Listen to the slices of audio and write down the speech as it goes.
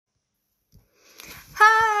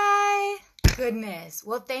goodness.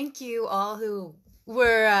 Well, thank you all who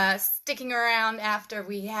were sticking around after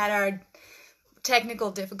we had our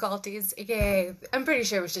technical difficulties. Okay, I'm pretty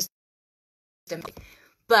sure it was just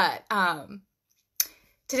but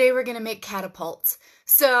today we're gonna make catapults.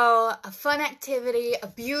 So a fun activity, a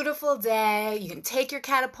beautiful day. You can take your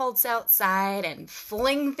catapults outside and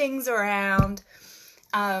fling things around.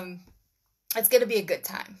 It's gonna be a good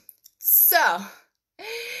time. So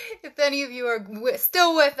if any of you are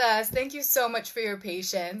still with us, thank you so much for your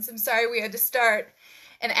patience. I'm sorry we had to start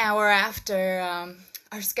an hour after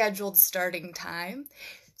our scheduled starting time.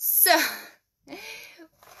 So,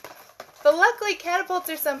 but luckily catapults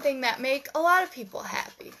are something that make a lot of people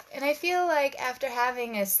happy. And I feel like after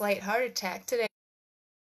having a slight heart attack today,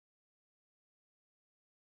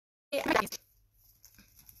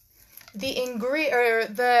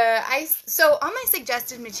 so on my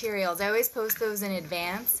suggested materials, I always post those in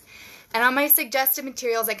advance. And on my suggested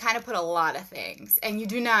materials, I kind of put a lot of things. And you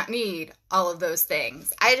do not need all of those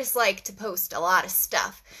things. I just like to post a lot of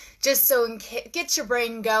stuff. Just so it gets your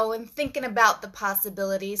brain going, thinking about the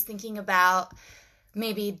possibilities, thinking about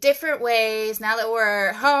maybe different ways. Now that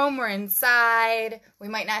we're home, we're inside, we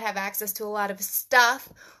might not have access to a lot of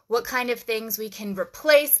stuff. What kind of things we can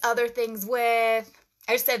replace other things with.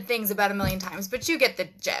 I've said things about a million times, but you get the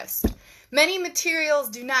gist. Many materials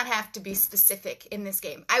do not have to be specific in this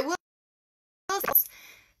game. I will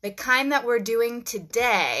the kind that we're doing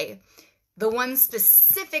today, the one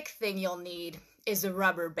specific thing you'll need is a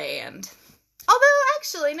rubber band. Although,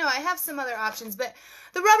 actually, no, I have some other options, but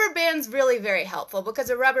the rubber band's really very helpful because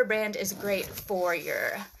a rubber band is great for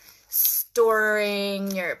your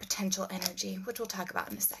storing your potential energy, which we'll talk about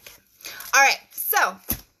in a second. All right, so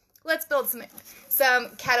let's build some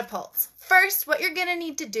catapults. First, what you're going to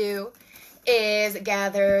need to do is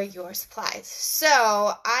gather your supplies. So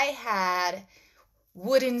I had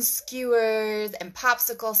wooden skewers and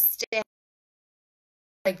popsicle sticks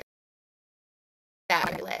like that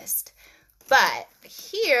on my list. But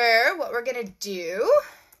here, what we're going to do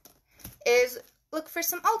is look for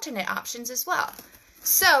some alternate options as well.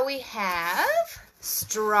 So we have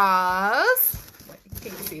straws.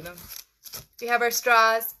 Can you see them? We have our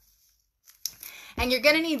straws. And you're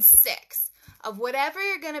going to need 6. Of whatever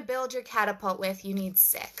you're going to build your catapult with, you need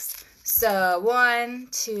 6. So 1,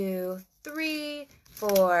 2, 3,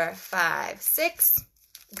 4, 5, 6.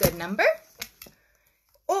 Good number.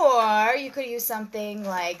 Or you could use something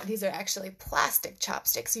like, these are actually plastic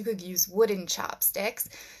chopsticks. You could use wooden chopsticks.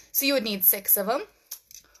 So you would need 6 of them.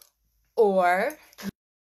 Or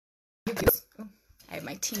you could use, I have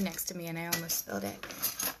my tea next to me and I almost spilled it.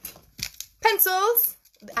 Pencils.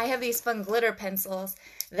 I have these fun glitter pencils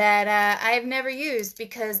that I've never used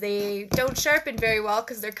because they don't sharpen very well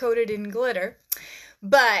because they're coated in glitter.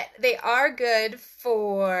 But they are good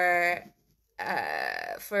for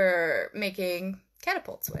making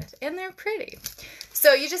catapults with, and they're pretty.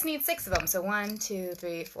 So you just need 6 of them. So 1, 2,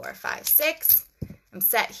 3, 4, 5, 6. I'm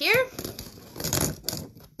set here.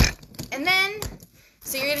 And then,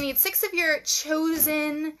 so you're going to need 6 of your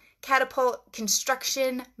chosen catapult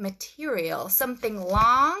construction material. Something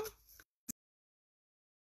long.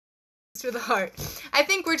 For the heart. I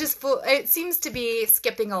think we're just full. It seems to be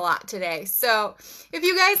skipping a lot today. So if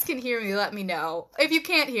you guys can hear me, let me know. If you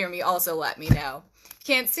can't hear me, also let me know. If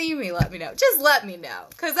you can't see me, let me know. Just let me know.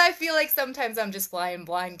 Because I feel like sometimes I'm just flying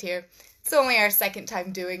blind here. It's only our 2nd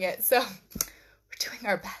time doing it. So we're doing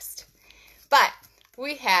our best. But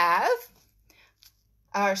we have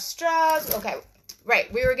our straws. Okay.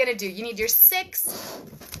 Right. We were going to do, you need your 6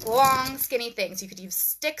 long skinny things. You could use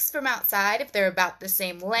sticks from outside if they're about the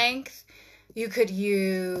same length. You could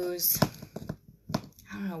use, I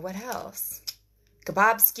don't know, what else?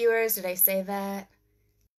 Kebab skewers, did I say that?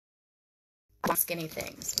 Skinny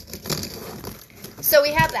things. So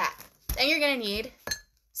we have that. Then you're going to need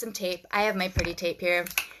some tape. I have my pretty tape here.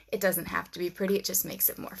 It doesn't have to be pretty, it just makes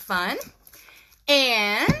it more fun.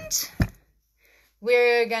 And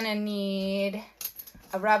we're going to need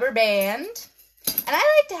a rubber band. And I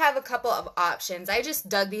like to have a couple of options. I just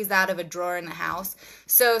dug these out of a drawer in the house.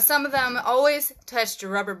 So some of them, always test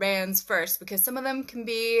your rubber bands first because some of them can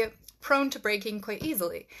be prone to breaking quite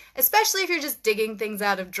easily. Especially if you're just digging things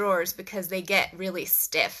out of drawers because they get really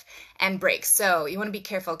stiff and break. So you want to be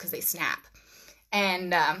careful because they snap.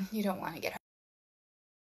 And you don't want to get hurt.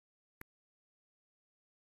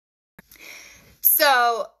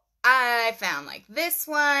 So I found like this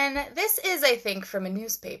one. This is, I think, from a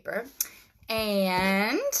newspaper.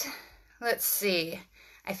 And let's see,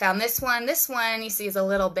 I found this one. This one you see is a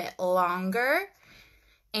little bit longer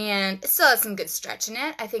and it still has some good stretch in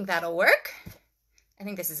it. I think that'll work. I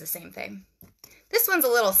think this is the same thing. This one's a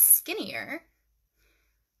little skinnier.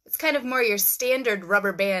 It's kind of more your standard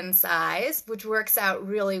rubber band size, which works out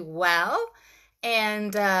really well.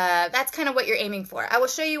 And that's kind of what you're aiming for. I will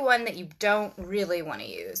show you one that you don't really want to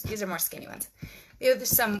use. These are more skinny ones. There's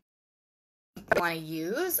some I want to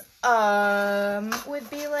use would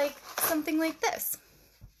be like something like this.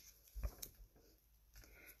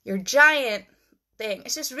 Your giant thing.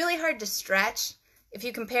 It's just really hard to stretch. If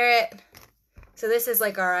you compare it, so this is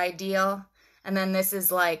like our ideal, and then this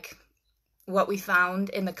is like what we found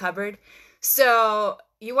in the cupboard. So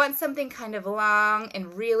you want something kind of long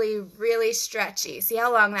and really, really stretchy. See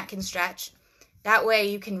how long that can stretch? That way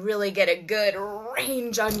you can really get a good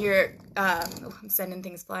range on your, oh, I'm sending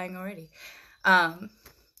things flying already, on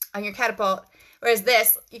your catapult. Whereas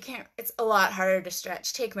this, you can't, it's a lot harder to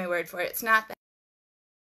stretch. Take my word for it. It's not that.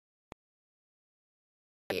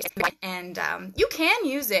 And you can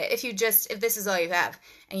use it if this is all you have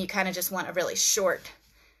and you kind of just want a really short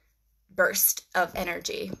burst of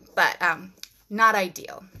energy, but not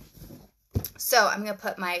ideal. So I'm going to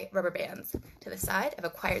put my rubber bands to the side. I've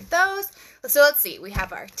acquired those. So let's see. We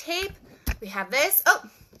have our tape. We have this. Oh,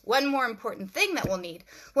 one more important thing that we'll need.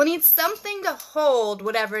 We'll need something to hold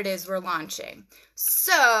whatever it is we're launching.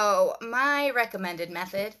 So my recommended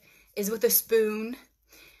method is with a spoon.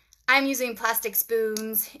 I'm using plastic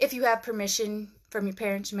spoons. If you have permission from your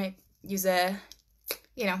parents, you might use a,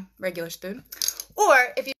 regular spoon. Or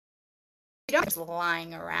if you don't, just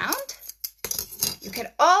lying around, you can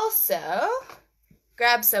also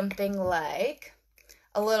grab something like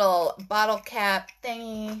a little bottle cap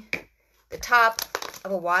thingy, the top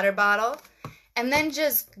of a water bottle, and then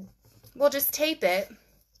we'll just tape it.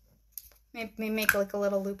 Maybe make like a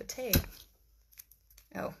little loop of tape.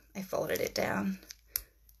 Oh, I folded it down.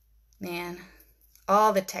 Man,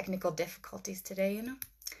 all the technical difficulties today,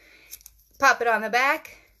 Pop it on the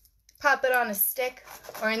back, pop it on a stick,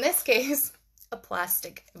 or in this case, a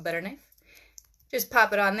plastic butter knife. Just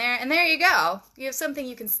pop it on there, and there you go. You have something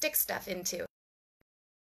you can stick stuff into.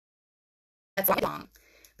 That's long,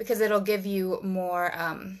 because it'll give you more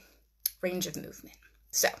range of movement.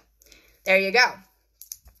 So, there you go.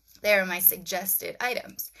 There are my suggested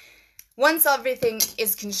items. Once everything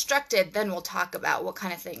is constructed, then we'll talk about what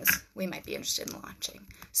kind of things we might be interested in launching.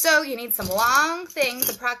 So you need some long things,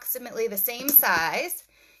 approximately the same size.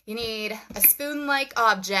 You need a spoon-like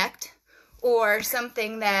object or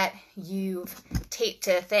something that you've taped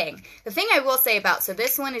to a thing. The thing I will say about, so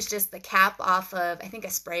this one is just the cap off of, I think, a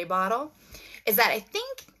spray bottle, is that I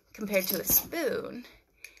think compared to a spoon,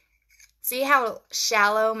 see how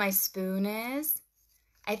shallow my spoon is?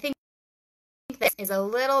 I think this is a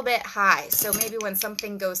little bit high, so maybe when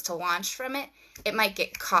something goes to launch from it, it might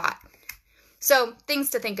get caught. So things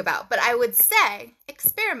to think about, but I would say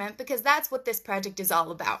experiment, because that's what this project is all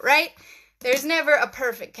about, right? There's never a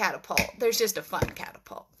perfect catapult. There's just a fun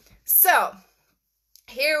catapult. So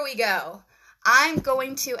here we go. I'm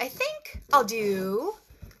going to, I think I'll do,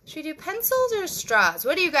 should we do pencils or straws?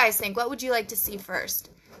 What do you guys think? What would you like to see first?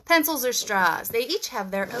 Pencils or straws? They each have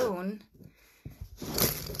their own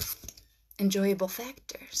enjoyable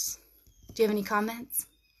factors. Do you have any comments?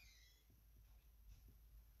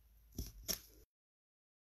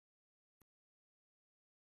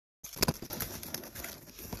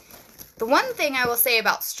 The one thing I will say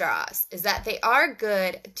about straws is that they are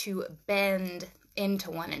good to bend into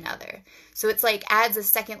one another. So it's like adds a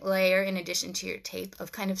second layer in addition to your tape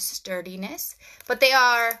of kind of sturdiness, but they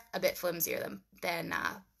are a bit flimsier than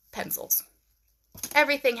pencils.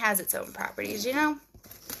 Everything has its own properties,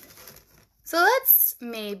 So let's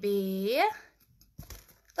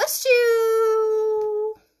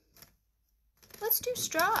do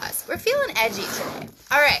straws. We're feeling edgy today.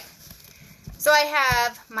 All right. So I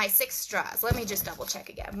have my 6 straws. Let me just double check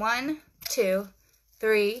again. 1, 2,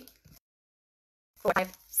 3, 4,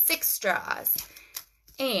 5, 6 straws.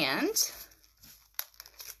 And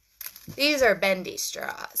these are bendy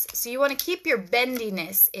straws. So you want to keep your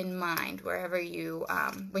bendiness in mind wherever you,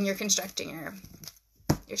 when you're constructing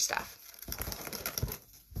your stuff.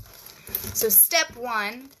 So step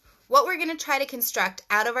 1, what we're going to try to construct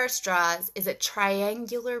out of our straws is a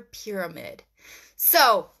triangular pyramid.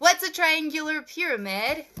 So what's a triangular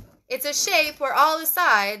pyramid? It's a shape where all the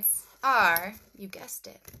sides are, you guessed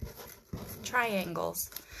it,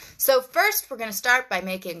 triangles. So first we're going to start by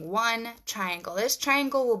making one triangle. This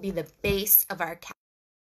triangle will be the base of our cap.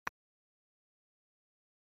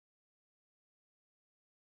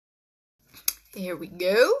 Here we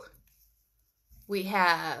go. We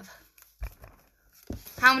have,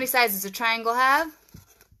 how many sides does a triangle have?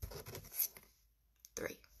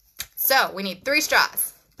 3. So we need 3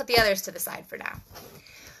 straws. Put the others to the side for now.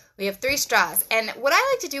 We have 3 straws. And what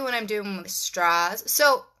I like to do when I'm doing with straws,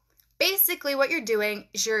 so basically what you're doing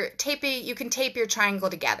is you can tape your triangle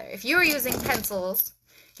together. If you were using pencils,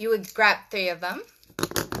 you would grab 3 of them.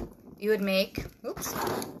 You would make, oops,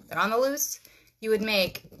 they're on the loose. You would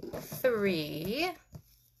make 3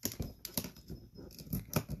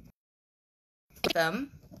 of them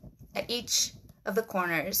at each of the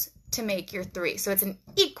corners to make your 3. So it's an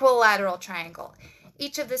equilateral triangle.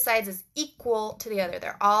 Each of the sides is equal to the other.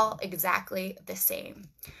 They're all exactly the same.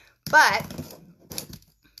 But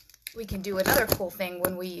we can do another cool thing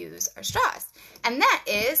when we use our straws, and that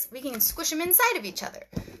is we can squish them inside of each other.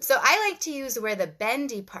 So I like to use where the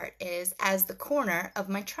bendy part is as the corner of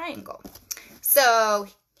my triangle. So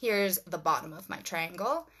here's the bottom of my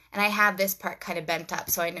triangle, and I have this part kind of bent up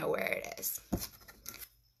so I know where it is.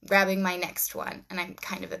 Grabbing my next one, and I'm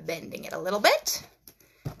kind of bending it a little bit.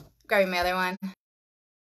 Grabbing my other one.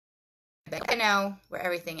 I know where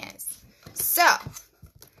everything is. So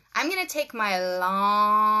I'm going to take my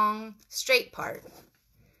long straight part,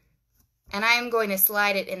 and I'm going to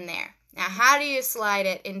slide it in there. Now, how do you slide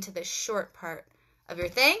it into the short part of your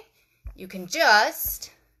thing? You can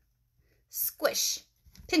just squish.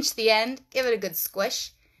 Pinch the end, give it a good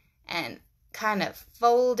squish, and kind of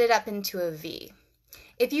fold it up into a V.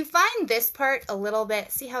 If you find this part a little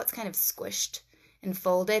bit, see how it's kind of squished and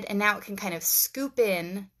folded, and now it can kind of scoop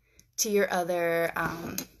in to your other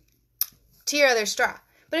straw.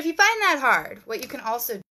 But if you find that hard, what you can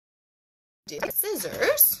also do is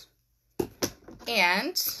scissors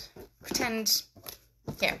and pretend,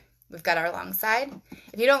 here, we've got our long side.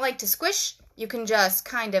 If you don't like to squish, you can just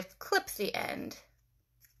kind of clip the end.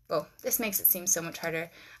 Oh, this makes it seem so much harder.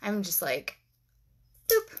 I'm just like,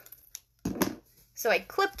 boop. So I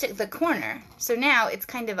clipped the corner, so now it's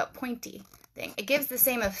kind of a pointy thing. It gives the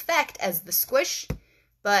same effect as the squish,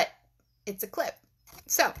 but it's a clip.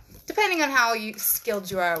 So, depending on how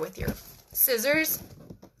skilled you are with your scissors,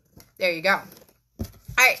 there you go. All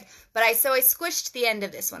right, but I squished the end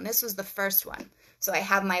of this one. This was the first one. So I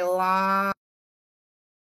have my long,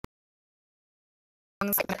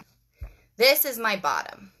 this is my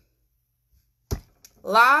bottom.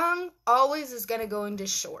 Long always is going to go into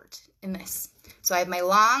short in this. So I have my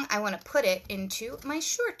long, I want to put it into my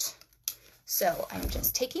short. So I'm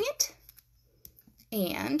just taking it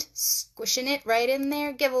and squishing it right in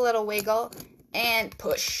there. Give a little wiggle and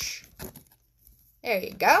push. There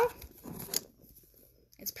you go.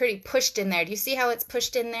 It's pretty pushed in there. Do you see how it's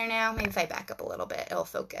pushed in there now? Maybe if I back up a little bit, it'll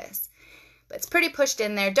focus. But it's pretty pushed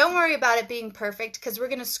in there. Don't worry about it being perfect because we're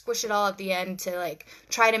going to squish it all at the end to like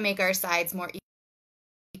try to make our sides more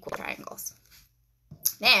equal triangles.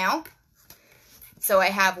 Now, so I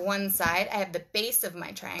have one side. I have the base of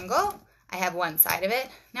my triangle. I have one side of it.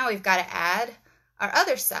 Now we've got to add our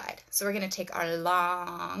other side. So we're going to take our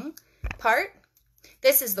long part.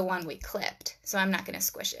 This is the one we clipped, so I'm not going to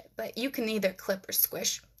squish it. But you can either clip or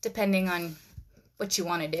squish, depending on what you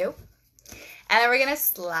want to do. And then we're going to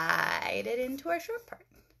slide it into our short part,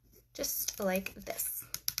 just like this.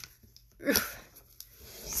 Oof.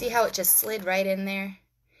 See how it just slid right in there?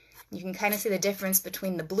 You can kind of see the difference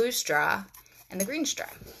between the blue straw and the green straw.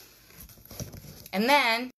 And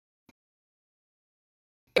then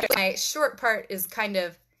my short part is kind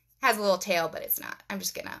of, has a little tail, but it's not. I'm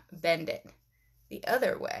just going to bend it the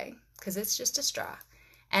other way because it's just a straw.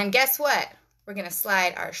 And guess what? We're going to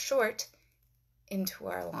slide our short into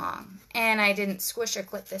our long. And I didn't squish or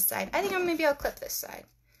clip this side. I think maybe I'll clip this side.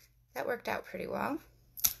 That worked out pretty well.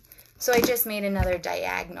 So I just made another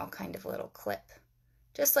diagonal kind of little clip.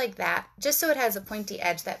 Just like that. Just so it has a pointy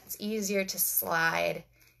edge that's easier to slide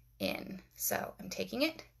in. So I'm taking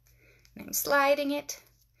it and I'm sliding it.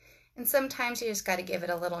 And sometimes you just got to give it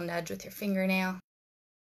a little nudge with your fingernail.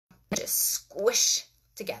 Just squish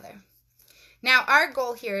together. Now our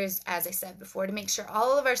goal here is, as I said before, to make sure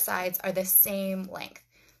all of our sides are the same length.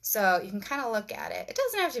 So you can kind of look at it. It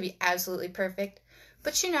doesn't have to be absolutely perfect,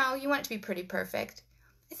 but you know, you want it to be pretty perfect.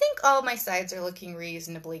 I think all of my sides are looking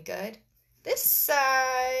reasonably good. This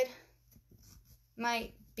side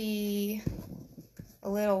might be a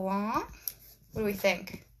little long. What do we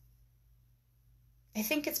think? I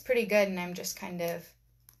think it's pretty good, and I'm just kind of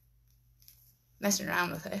messing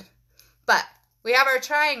around with it. But we have our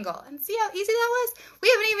triangle, and see how easy that was? We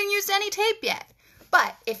haven't even used any tape yet.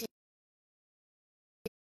 But if you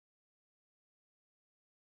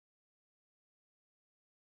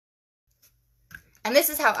and this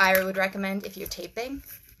is how I would recommend if you're taping.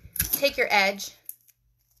 Take your edge,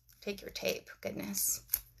 take your tape, goodness,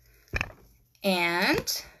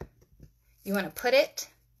 and you want to put it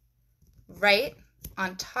right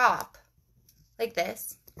on top, like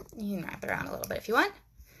this. You can wrap it around a little bit if you want.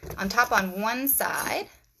 On top on one side,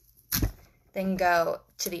 then go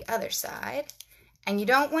to the other side. And you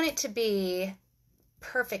don't want it to be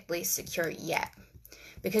perfectly secure yet,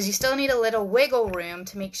 because you still need a little wiggle room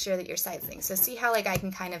to make sure that your side's thing. So see how like I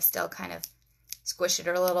can still squish it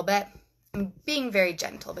a little bit? I'm being very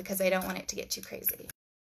gentle because I don't want it to get too crazy.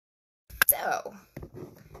 So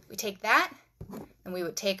we take that, and we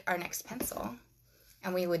would take our next pencil,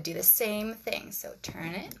 and we would do the same thing. So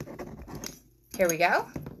turn it. Here we go.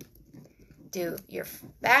 Do your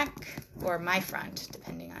back or my front,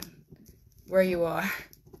 depending on where you are,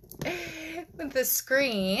 with the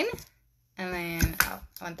screen. And then, oh,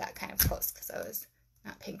 I want that kind of close because I was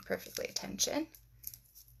not paying perfectly attention.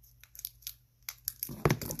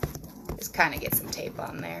 Just kind of get some tape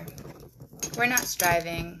on there. We're not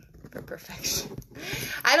striving for perfection.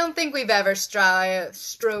 I don't think we've ever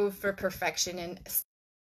strove for perfection, and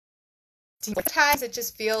sometimes it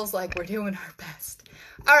just feels like we're doing our best.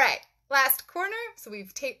 All right, last corner. So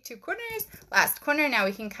we've taped 2 corners. Last corner. Now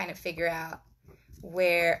we can kind of figure out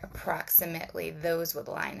where approximately those would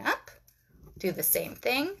line up. Do the same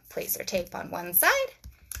thing. Place our tape on one side.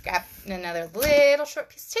 Grab another little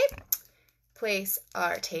short piece of tape. Place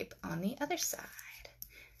our tape on the other side.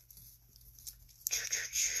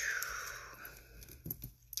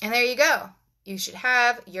 And there you go. You should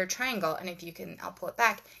have your triangle. And if you can, I'll pull it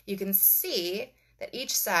back. You can see that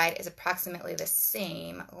each side is approximately the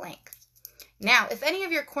same length. Now, if any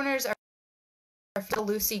of your corners are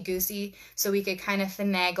loosey-goosey, so we could kind of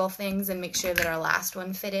finagle things and make sure that our last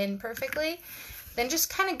one fit in perfectly, then just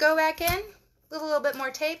kind of go back in with a little bit more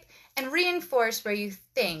tape and reinforce where you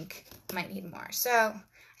think you might need more. So I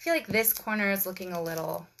feel like this corner is looking a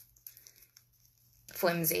little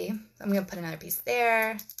flimsy. I'm going to put another piece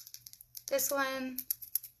there. This one.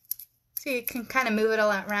 So you can kind of move it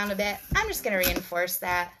around a bit. I'm just going to reinforce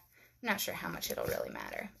that. I'm not sure how much it'll really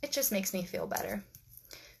matter. It just makes me feel better.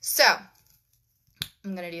 So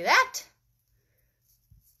I'm going to do that.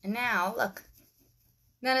 And now, look,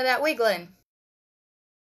 none of that wiggling.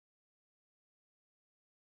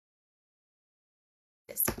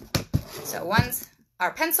 So one's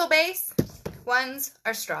our pencil base, one's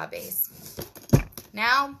our straw base.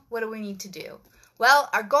 Now, what do we need to do? Well,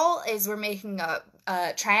 our goal is we're making a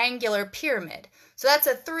triangular pyramid. So that's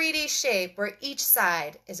a 3D shape where each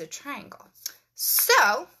side is a triangle.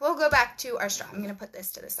 So we'll go back to our straw. I'm going to put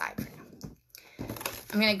this to the side for now.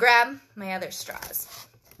 I'm going to grab my other straws.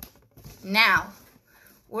 Now,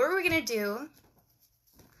 what are we going to do?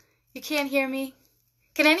 You can't hear me?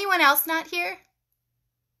 Can anyone else not hear?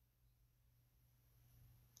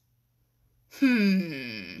 I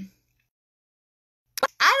don't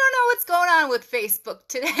know what's going on with Facebook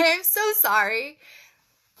today. I'm so sorry.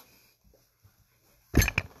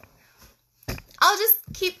 I'll just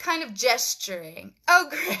keep kind of gesturing. Oh,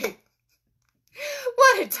 great.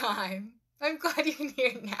 What a time. I'm glad you can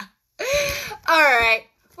hear now. All right.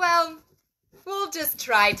 Well, we'll just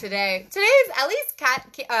try today. Today's, at least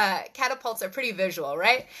catapults are pretty visual,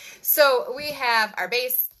 right? So we have our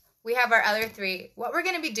base. We have our other 3. What we're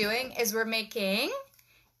going to be doing is we're making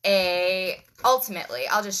ultimately,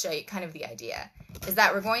 I'll just show you kind of the idea, is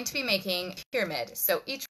that we're going to be making a pyramid. So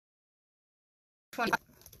each one,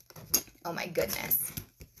 oh my goodness,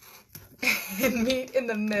 and meet in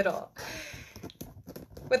the middle.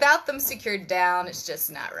 Without them secured down, it's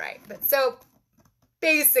just not right. But so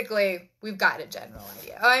basically, we've got a general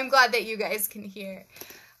idea. Oh, I'm glad that you guys can hear.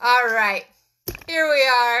 All right, here we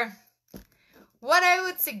are. What I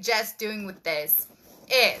would suggest doing with this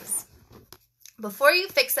is, before you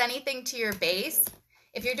fix anything to your base,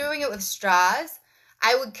 if you're doing it with straws,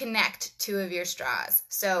 I would connect 2 of your straws.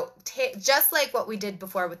 So just like what we did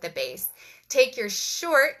before with the base, take your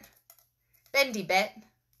short bendy bit.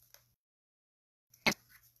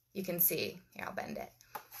 You can see, here I'll bend it.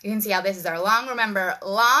 You can see how this is our long. Remember,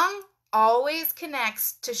 long always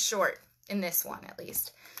connects to short, in this one at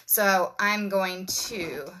least. So I'm going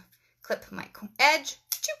to clip my edge,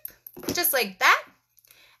 just like that.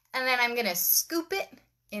 And then I'm going to scoop it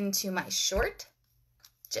into my short,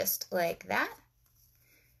 just like that.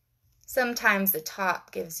 Sometimes the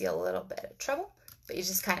top gives you a little bit of trouble, but you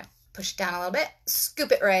just kind of push it down a little bit,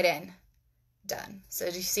 scoop it right in. Done. So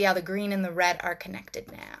do you see how the green and the red are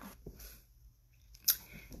connected now?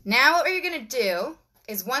 Now what you're going to do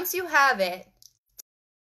is, once you have it,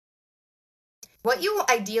 what you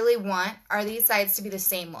ideally want are these sides to be the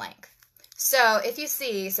same length. So if you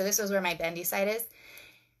see, so this was where my bendy side is.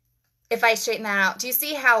 If I straighten that out, do you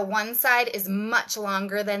see how one side is much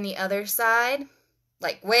longer than the other side?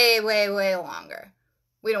 Like way, way, way longer.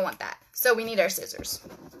 We don't want that. So we need our scissors.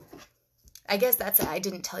 I guess that's it. I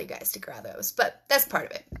didn't tell you guys to grab those, but that's part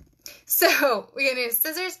of it. So we're going to use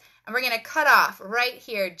scissors, and we're going to cut off right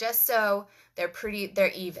here just so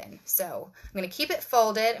they're even. So I'm going to keep it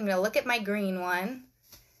folded. I'm going to look at my green one,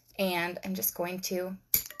 and I'm just going to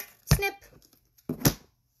snip.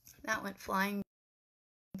 That went flying.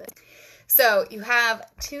 So you have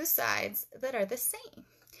two sides that are the same.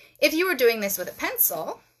 If you were doing this with a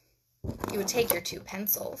pencil, you would take your two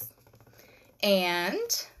pencils,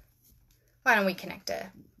 and why don't we connect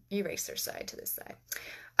a eraser side to this side?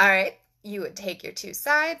 All right, you would take your two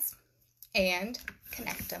sides and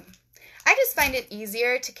connect them. I just find it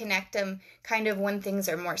easier to connect them kind of when things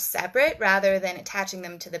are more separate rather than attaching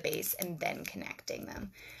them to the base and then connecting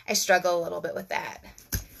them. I struggle a little bit with that.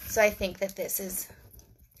 So I think that this is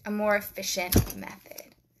a more efficient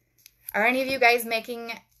method. Are any of you guys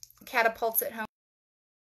making catapults at home?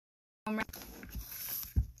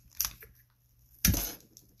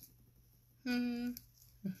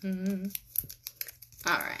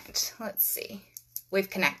 All right, let's see. We've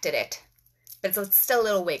connected it, but it's still a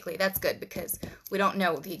little wiggly. That's good because we don't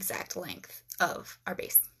know the exact length of our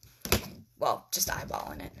base. Well, just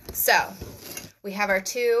eyeballing it. So we have our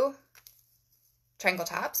two triangle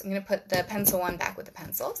tops. I'm going to put the pencil one back with the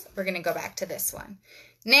pencils. We're going to go back to this one.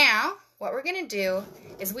 Now, what we're going to do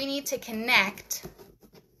is we need to connect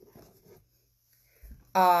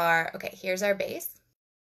our, okay, here's our base.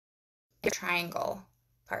 Triangle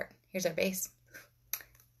part. Here's our base.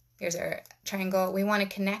 Here's our triangle. We want to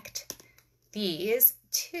connect these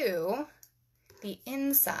to the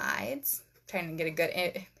insides. I'm trying to get a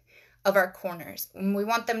good of our corners. We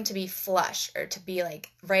want them to be flush or to be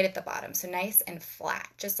like right at the bottom. So nice and flat,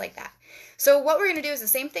 just like that. So what we're going to do is the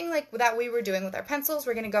same thing like that we were doing with our pencils.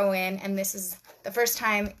 We're going to go in, and this is the first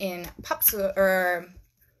time in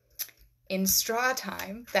in straw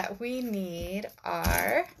time that we need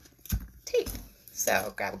our tape.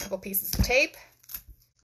 So grab a couple pieces of tape.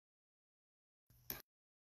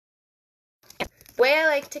 The way I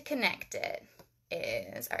like to connect it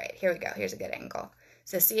is, all right, here we go. Here's a good angle.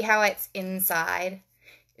 So see how it's inside?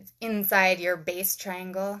 It's inside your base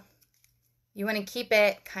triangle. You want to keep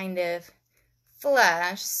it kind of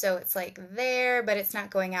flush so it's like there, but it's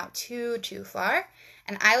not going out too far.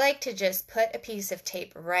 And I like to just put a piece of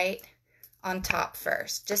tape right on top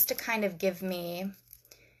first, just to kind of give me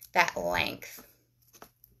that length.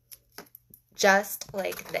 Just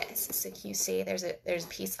like this. So you see there's a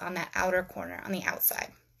piece on that outer corner on the outside.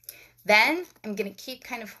 Then I'm going to keep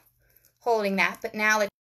kind of holding that, but now the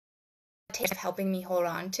tape is helping me hold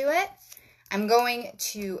on to it. I'm going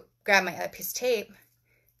to grab my other piece of tape,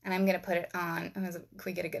 and I'm going to put it on. Can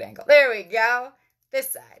we get a good angle? There we go.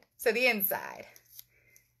 This side. So the inside.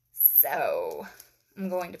 So I'm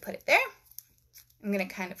going to put it there. I'm going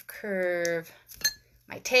to kind of curve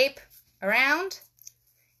my tape around.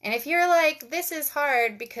 And if you're like, this is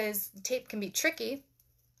hard because the tape can be tricky,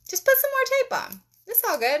 just put some more tape on. It's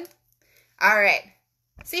all good. All right.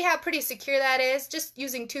 See how pretty secure that is? Just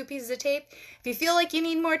using two pieces of tape. If you feel like you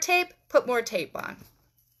need more tape, put more tape on.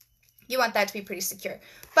 You want that to be pretty secure.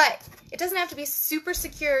 But it doesn't have to be super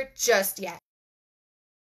secure just yet.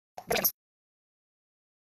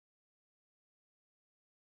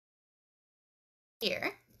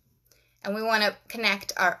 Here. And we want to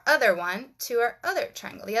connect our other one to our other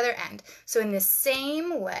triangle, the other end. So in the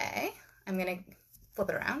same way, I'm going to flip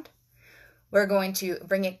it around. We're going to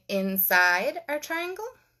bring it inside our triangle.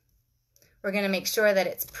 We're going to make sure that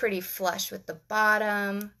it's pretty flush with the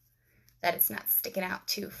bottom, that it's not sticking out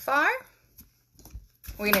too far.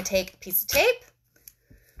 We're going to take a piece of tape.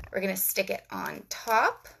 We're going to stick it on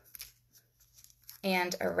top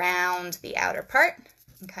and around the outer part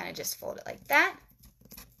and kind of just fold it like that.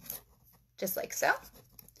 Just like so.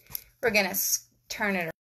 We're going to turn it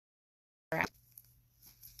around,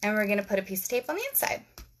 and we're going to put a piece of tape on the inside.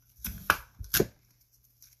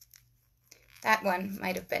 That one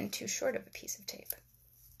might have been too short of a piece of tape,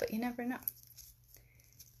 but you never know.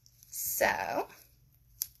 So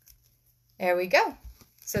there we go.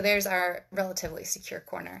 So there's our relatively secure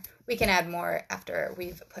corner. We can add more after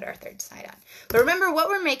we've put our third side on. But remember, what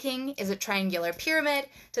we're making is a triangular pyramid.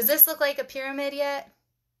 Does this look like a pyramid yet?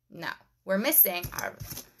 No. We're missing our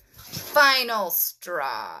final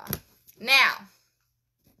straw. Now,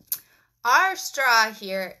 our straw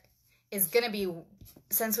here is going to be,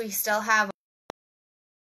 since we still have,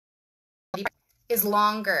 is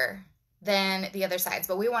longer than the other sides,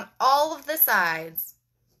 but we want all of the sides,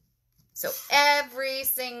 so every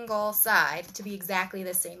single side, to be exactly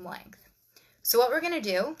the same length. So what we're going to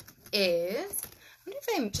do is, I wonder if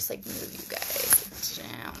I just like move you guys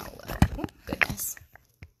down a little. Oh, goodness.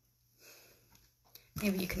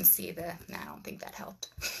 Maybe you can see the, no, I don't think that helped.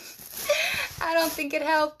 I don't think it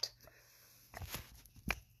helped.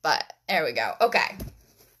 but there we go. Okay,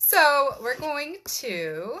 so we're going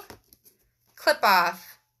to clip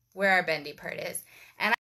off where our bendy part is.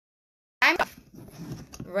 And I'm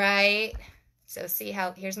right, so see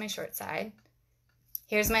how, here's my short side.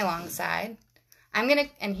 Here's my long side.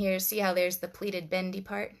 And here, see how there's the pleated bendy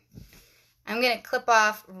part? I'm gonna clip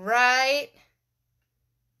off right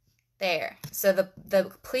there. So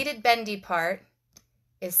the pleated bendy part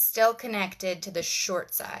is still connected to the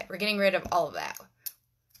short side. We're getting rid of all of that.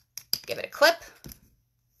 Give it a clip.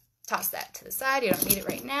 Toss that to the side. You don't need it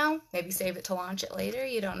right now. Maybe save it to launch it later.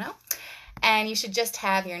 You don't know. And you should just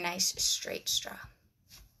have your nice straight straw.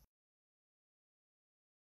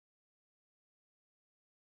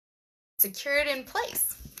 Secure it in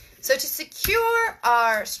place. So to secure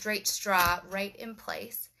our straight straw right in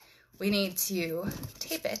place, we need to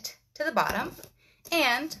tape it to the bottom,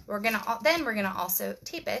 and we're gonna also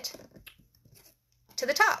tape it to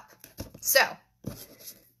the top. So the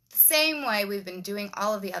same way we've been doing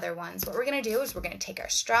all of the other ones, what we're gonna do is we're gonna take our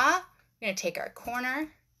straw, we're gonna take our corner,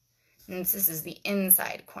 and this is the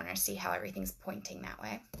inside corner. See how everything's pointing that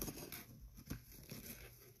way.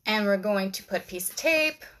 And we're going to put a piece of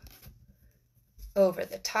tape over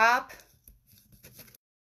the top.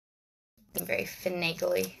 Being very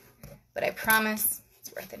finagly, but I promise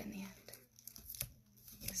it's worth it in the end.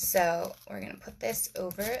 So we're gonna put this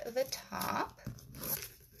over the top.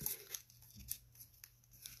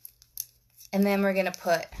 And then we're gonna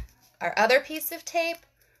put our other piece of tape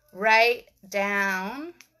right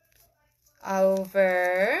down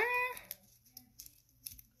over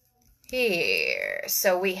here.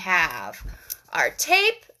 So we have our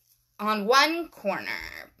tape on one corner.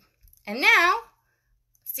 And now,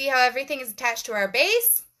 see how everything is attached to our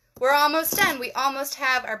base? We're almost done. We almost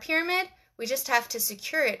have our pyramid. We just have to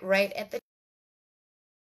secure it right at the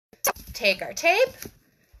top. Take our tape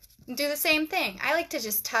and do the same thing. I like to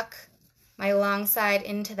just tuck my long side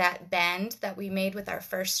into that bend that we made with our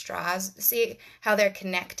first straws. See how they're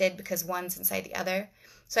connected because one's inside the other?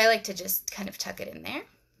 So I like to just kind of tuck it in there.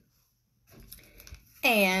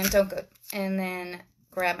 And don't go, and then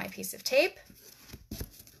grab my piece of tape,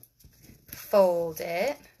 fold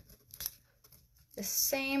it the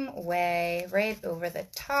same way right over the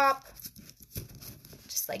top,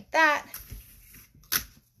 just like that.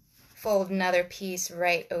 Fold another piece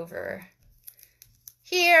right over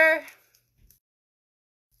here.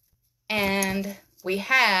 And we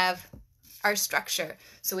have our structure.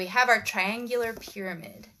 So we have our triangular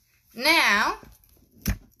pyramid. Now,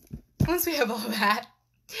 once we have all that,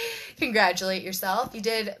 congratulate yourself. You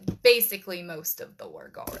did basically most of the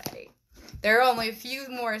work already. There are only a few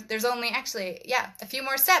more. There's only actually, yeah, a few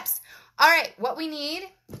more steps. All right, what we need,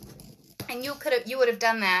 and you would have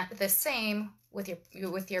done that the same with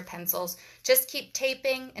your pencils. Just keep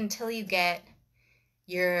taping until you get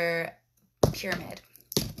your pyramid.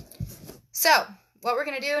 So what we're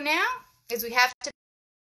gonna do now is we have to.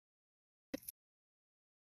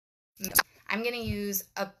 I'm gonna use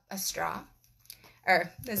a straw.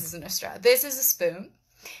 Or this isn't a straw, this is a spoon,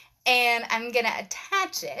 and I'm gonna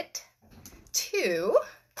attach it to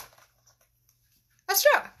a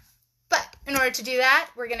straw. But in order to do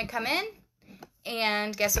that, we're gonna come in,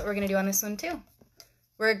 and guess what we're gonna do on this one too?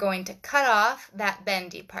 We're going to cut off that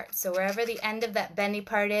bendy part. So wherever the end of that bendy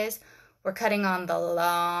part is, we're cutting on the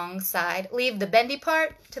long side. Leave the bendy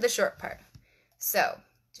part to the short part. So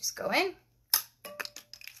just go in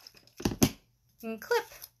and clip.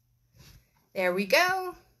 There we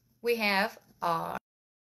go. We have our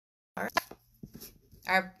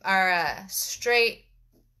straight,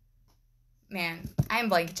 man, I'm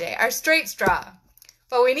blank today. Our straight straw.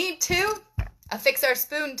 But we need to affix our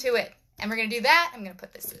spoon to it. And we're gonna do that. I'm gonna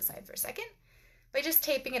put this to the side for a second by just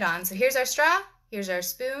taping it on. So here's our straw, here's our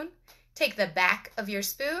spoon. Take the back of your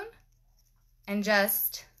spoon and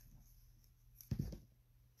just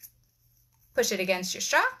push it against your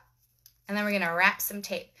straw. And then we're gonna wrap some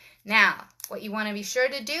tape. Now, what you wanna be sure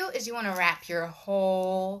to do is you wanna wrap your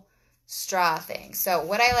whole straw thing. So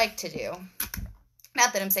what I like to do,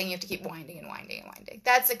 not that I'm saying you have to keep winding and winding and winding.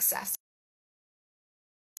 That's excessive.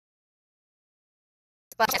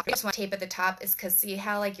 But I just want tape at the top is because see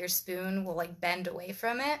how like your spoon will like bend away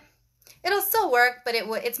from it? It'll still work, but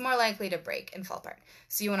it's more likely to break and fall apart.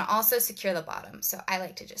 So you want to also secure the bottom. So I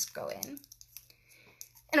like to just go in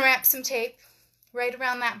and wrap some tape right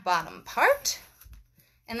around that bottom part.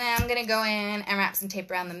 And then I'm going to go in and wrap some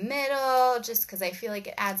tape around the middle just because I feel like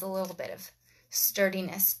it adds a little bit of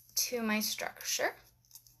sturdiness to my structure.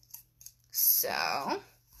 So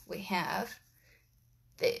we have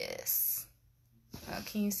this. Oh,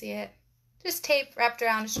 can you see it? Just tape wrapped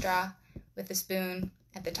around a straw with a spoon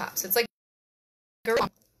at the top. So it's like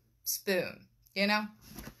spoon, you know?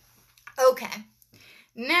 Okay,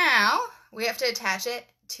 now we have to attach it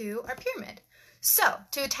to our pyramid. So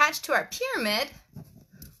to attach to our pyramid,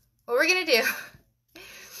 what we're gonna do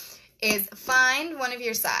is find one of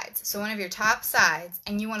your sides, so one of your top sides,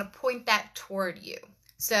 and you want to point that toward you.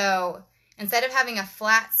 So instead of having a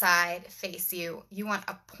flat side face you, you want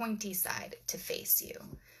a pointy side to face you.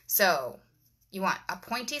 So you want a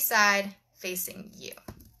pointy side facing you.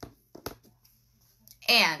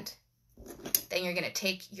 And then you're going to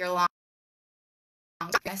take your long,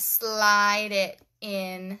 slide it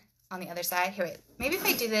in on the other side. Here, wait, maybe if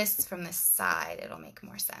I do this from the side, it'll make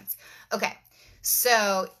more sense. Okay,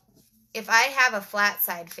 so if I have a flat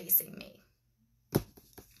side facing me,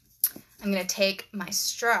 I'm going to take my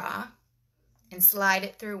straw and slide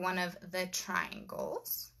it through one of the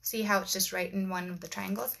triangles. See how it's just right in one of the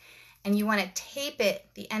triangles? And you want to tape it,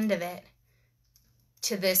 the end of it,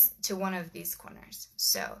 to one of these corners.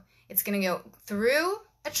 So it's going to go through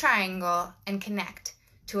a triangle and connect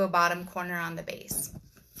to a bottom corner on the base.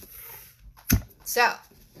 So,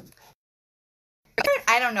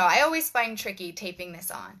 I don't know. I always find tricky taping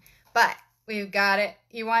this on. But we've got it.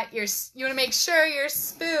 You want to make sure your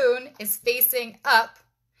spoon is facing up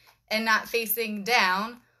and not facing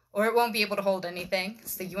down, or it won't be able to hold anything.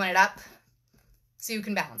 So you want it up so you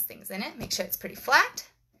can balance things in it. Make sure it's pretty flat.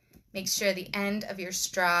 Make sure the end of your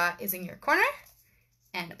straw is in your corner,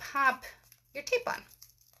 and pop your tape on.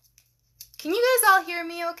 Can you guys all hear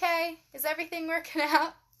me okay? Is everything working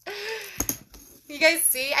out? You guys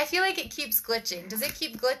see? I feel like it keeps glitching. Does it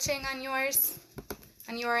keep glitching on yours?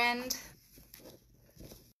 On your end?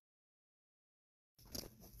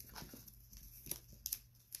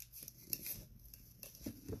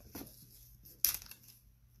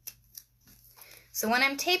 So when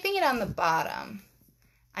I'm taping it on the bottom,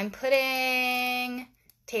 I'm putting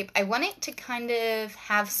tape. I want it to kind of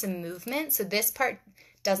have some movement, so this part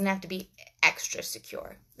doesn't have to be extra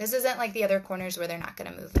secure. This isn't like the other corners where they're not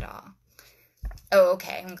going to move at all. Oh,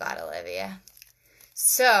 okay. I'm glad, Olivia.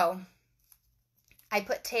 So I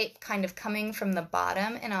put tape kind of coming from the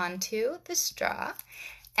bottom and onto the straw.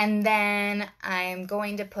 And then I'm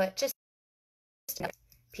going to put just a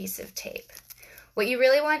piece of tape. What you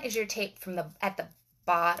really want is your tape from at the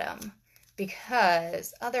bottom,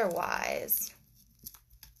 because otherwise,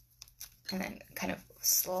 and then kind of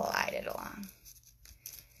slide it along.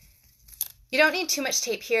 You don't need too much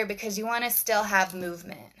tape here because you want to still have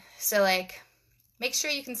movement. So like, make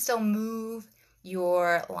sure you can still move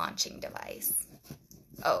your launching device.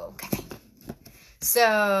 Okay.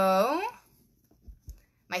 So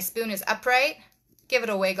my spoon is upright. Give it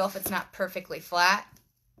a wiggle if it's not perfectly flat.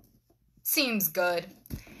 Seems good.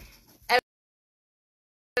 And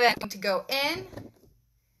then to go in,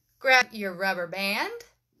 grab your rubber band.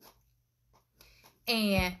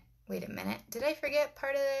 And wait a minute, did I forget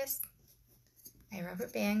part of this? My rubber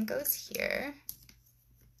band goes here.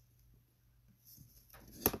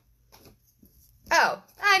 Oh,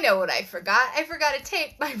 I know what I forgot. I forgot to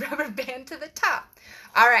tape my rubber band to the top.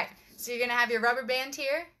 All right, so you're going to have your rubber band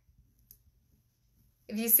here.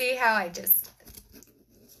 If you see how I just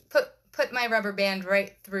put my rubber band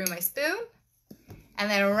right through my spoon,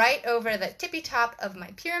 and then right over the tippy top of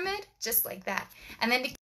my pyramid, just like that. And then to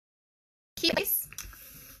keep this,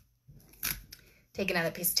 take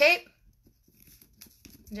another piece of tape,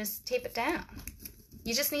 and just tape it down.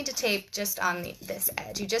 You just need to tape just on this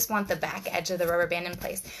edge. You just want the back edge of the rubber band in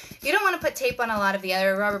place. You don't want to put tape on a lot of the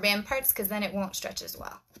other rubber band parts because then it won't stretch as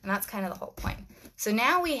well. And that's kind of the whole point. So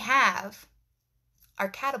now we have our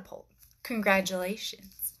catapult.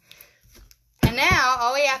 Congratulations. And now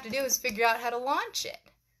all we have to do is figure out how to launch it.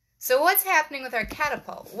 So what's happening with our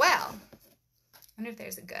catapult? Well, I wonder if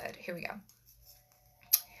there's a good, here we go.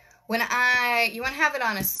 You want to have it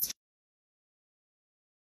on a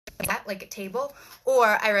like a table, or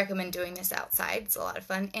I recommend doing this outside. It's a lot of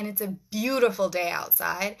fun, and it's a beautiful day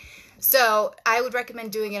outside. So I would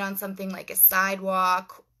recommend doing it on something like a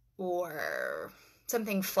sidewalk or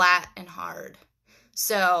something flat and hard.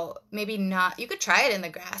 So maybe not, you could try it in the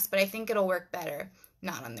grass, but I think it'll work better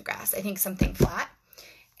not on the grass. I think something flat.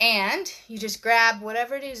 And you just grab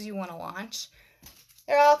whatever it is you want to launch.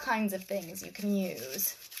 There are all kinds of things you can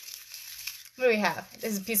use. What do we have?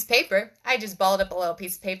 This is a piece of paper. I just balled up a little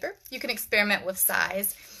piece of paper. You can experiment with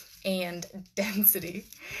size and density.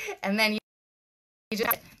 And then you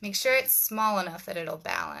just make sure it's small enough that it'll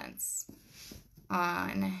balance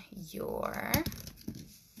on your,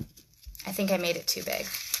 I think I made it too big.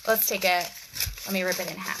 Let's take it, let me rip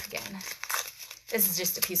it in half again. This is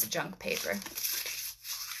just a piece of junk paper.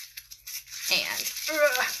 And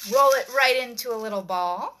roll it right into a little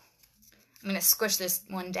ball. I'm going to squish this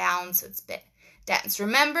one down so it's a bit dense.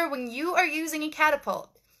 Remember, when you are using a catapult,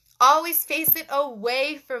 always face it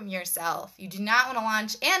away from yourself. You do not want to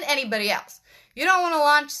launch, and anybody else. You don't want to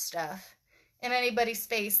launch stuff in anybody's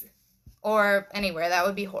face or anywhere. That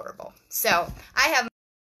would be horrible. So I have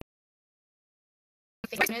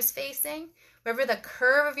my spoon is facing. Wherever the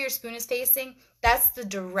curve of your spoon is facing, that's the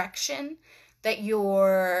direction that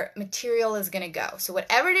your material is going to go. So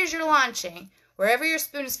whatever it is you're launching, wherever your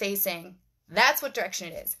spoon is facing, that's what direction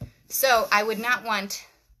it is. So I would not want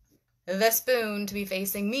the spoon to be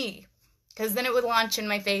facing me, because then it would launch in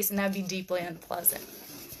my face and that would be deeply unpleasant.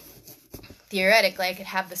 Theoretically, I could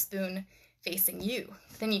have the spoon facing you.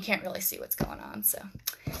 Then you can't really see what's going on. So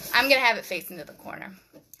I'm going to have it facing to the corner.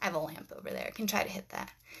 I have a lamp over there. I can try to hit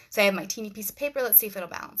that. So I have my teeny piece of paper. Let's see if it'll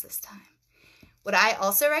balance this time. What I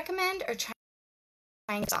also recommend are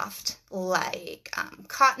trying soft, like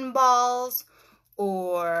cotton balls,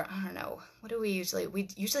 or I don't know, what do we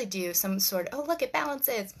usually do some sort of, oh look, it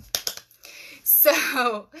balances.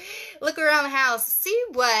 So look around the house, see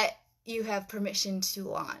what you have permission to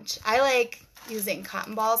launch. I like using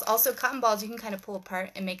cotton balls. Also, cotton balls you can kind of pull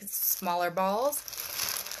apart and make smaller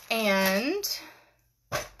balls. And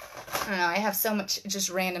I don't know, I have so much just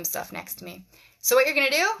random stuff next to me. So what you're going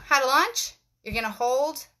to do, how to launch, you're going to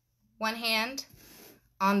hold one hand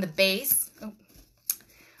on the base. Oh,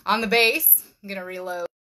 on the base, I'm going to reload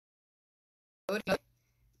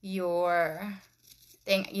your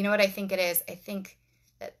thing. You know what I think it is? I think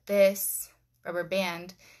that this rubber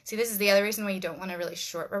band, see, this is the other reason why you don't want a really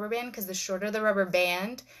short rubber band, because the shorter the rubber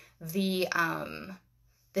band, the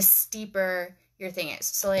steeper your thing is.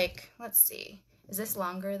 So like, let's see, is this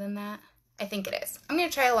longer than that? I think it is. I'm going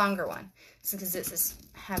to try a longer one because this is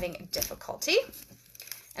having difficulty.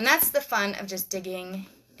 And that's the fun of just digging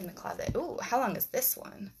in the closet. Ooh, how long is this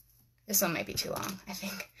one? This one might be too long, I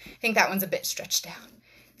think. I think that one's a bit stretched out.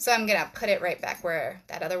 So I'm going to put it right back where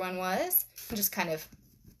that other one was and just kind of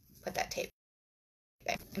put that tape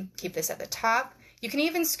back and keep this at the top. You can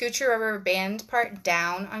even scoot your rubber band part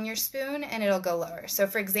down on your spoon and it'll go lower. So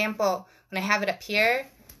for example, when I have it up here,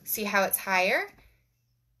 see how it's higher?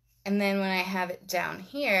 And then when I have it down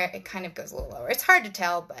here, it kind of goes a little lower. It's hard to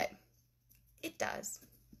tell, but it does.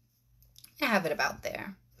 I have it about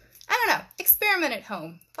there. I don't know. Experiment at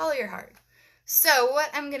home. Follow your heart. So what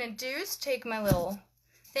I'm going to do is take my little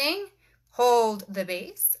thing, hold the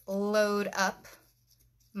base, load up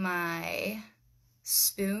my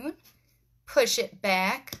spoon, push it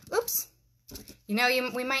back. Oops. You know,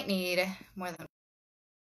 we might need more than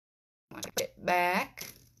one. Push it back.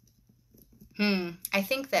 I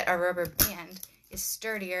think that our rubber band is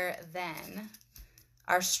sturdier than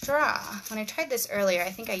our straw. When I tried this earlier,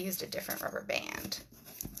 I think I used a different rubber band.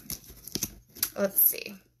 Let's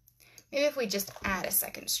see. Maybe if we just add a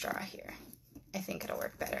second straw here, I think it'll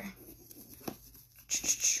work better.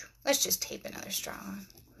 Let's just tape another straw on.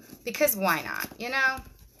 Because why not, you know?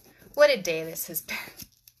 What a day this has been.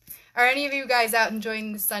 Are any of you guys out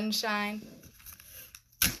enjoying the sunshine?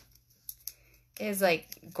 It is like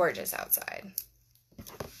gorgeous outside.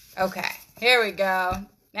 Okay, here we go.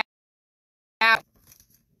 Now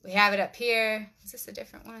we have it up here. Is this a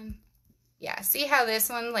different one? Yeah, see how this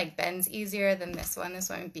one like bends easier than this one? This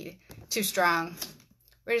one would be too strong.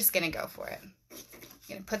 We're just gonna go for it. I'm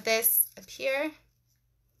gonna put this up here,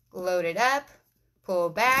 load it up, pull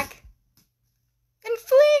back, and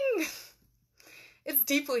fling! It's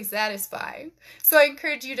deeply satisfying. So I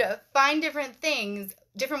encourage you to find different things,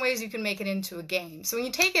 different ways you can make it into a game. So when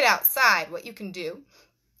you take it outside, what you can do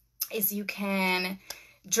is you can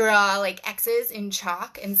draw like X's in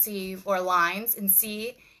chalk and see, or lines, and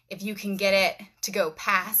see if you can get it to go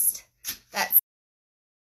past that.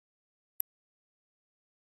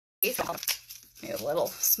 Maybe a little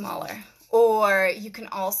smaller. Or you can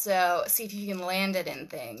also see if you can land it in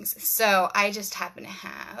things. So I just happen to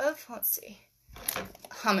have, let's see,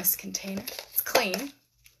 a hummus container. It's clean.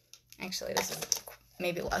 Actually, this is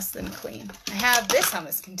maybe less than clean. I have this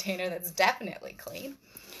hummus container that's definitely clean.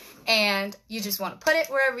 And you just want to put it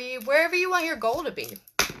wherever you want your goal to be.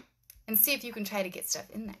 And see if you can try to get stuff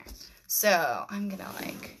in there. So I'm going to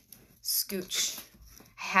like scooch.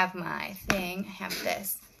 I have my thing. I have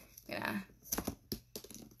this.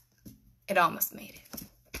 It almost made it.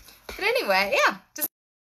 But anyway, yeah.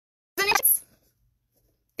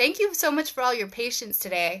 Thank you so much for all your patience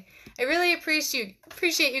today. I really appreciate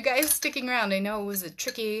you guys sticking around. I know it was a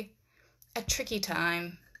tricky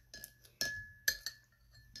time.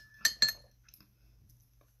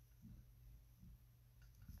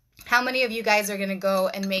 How many of you guys are gonna go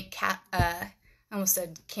and make I almost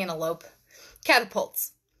said cantaloupe,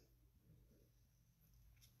 catapults?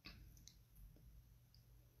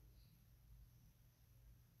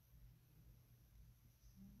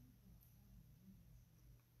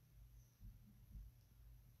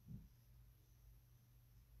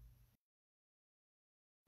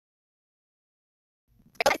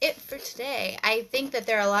 it for today. I think that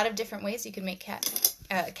there are a lot of different ways you can make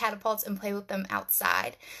catapults and play with them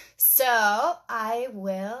outside. So I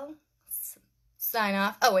will sign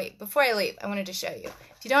off. Oh wait, before I leave, I wanted to show you.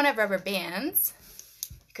 If you don't have rubber bands,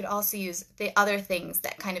 you could also use the other things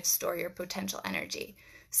that kind of store your potential energy.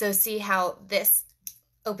 So see how this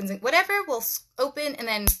opens, and whatever will open and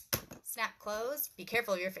then snap closed. Be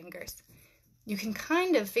careful of your fingers. You can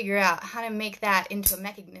kind of figure out how to make that into a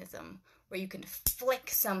mechanism where you can flick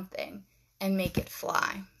something and make it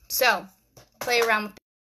fly. So play around with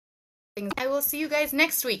things. I will see you guys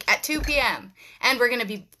next week at 2 p.m. And we're going to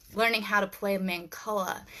be learning how to play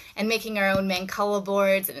Mancala and making our own Mancala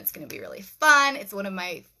boards, and it's going to be really fun. It's one of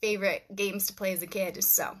my favorite games to play as a kid,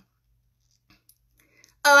 so.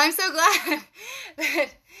 Oh, I'm so glad that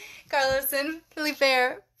Carlos and Felipe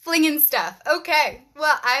are flinging stuff. Okay,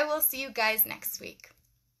 well, I will see you guys next week.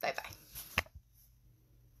 Bye-bye.